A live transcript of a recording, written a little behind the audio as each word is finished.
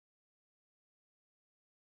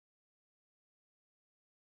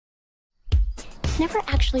I've never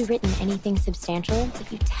actually written anything substantial,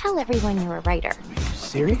 but you tell everyone you're a writer.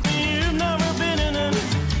 Serious? You've never been in it.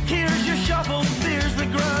 Here's your shovel, there's the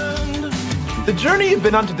ground. The journey you've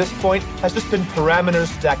been on to this point has just been parameters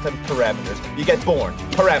stacked on parameters. You get born,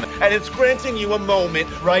 parameter, and it's granting you a moment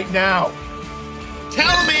right now.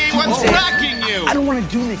 Tell me what's cracking you! I don't want to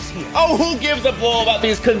do this here. Oh, who gives a blow about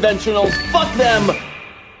these conventionals? Fuck them!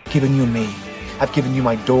 I've given you me. I've given you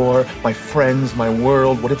my door, my friends, my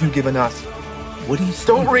world. What have you given us? What do you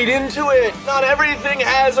saying? Don't read into it. Not everything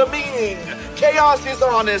has a meaning. Chaos is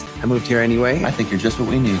honest. I moved here anyway. I think you're just what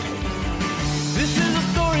we need. This is a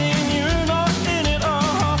story and you're not in it.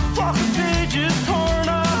 Fuck the pages torn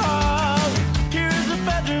out. Here's a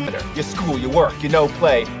bedroom. You school, you work, you know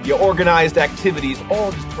play, you organized activities,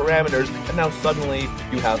 all just parameters, and now suddenly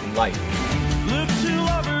you have life. Look, two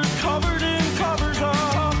lovers covered in covers.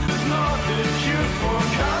 There's not a cure for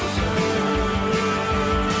cancer.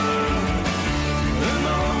 And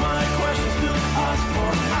all my questions still ask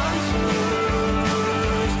for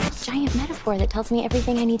answers. Giant metaphor that tells me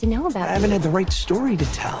everything I need to know about I haven't you. had the right story to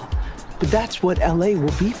tell. But that's what LA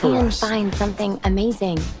will be for And us. find something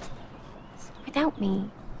amazing without me.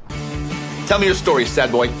 Tell me your story,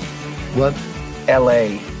 sad boy. What?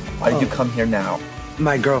 L.A. Why did you come here now?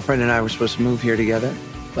 My girlfriend and I were supposed to move here together,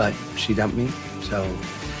 but she dumped me, so...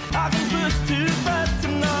 I can push to bed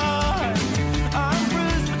tonight. I'm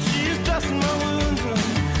bruised, but she's dressing my wounds.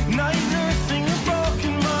 Night nursing a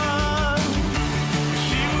broken mind.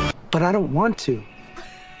 But I don't want to.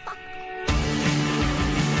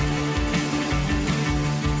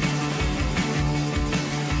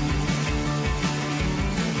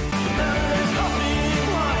 There's nothing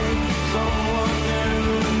like someone new.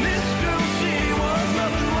 And this girl, she was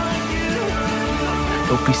nothing like you.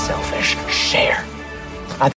 Don't be selfish. Share.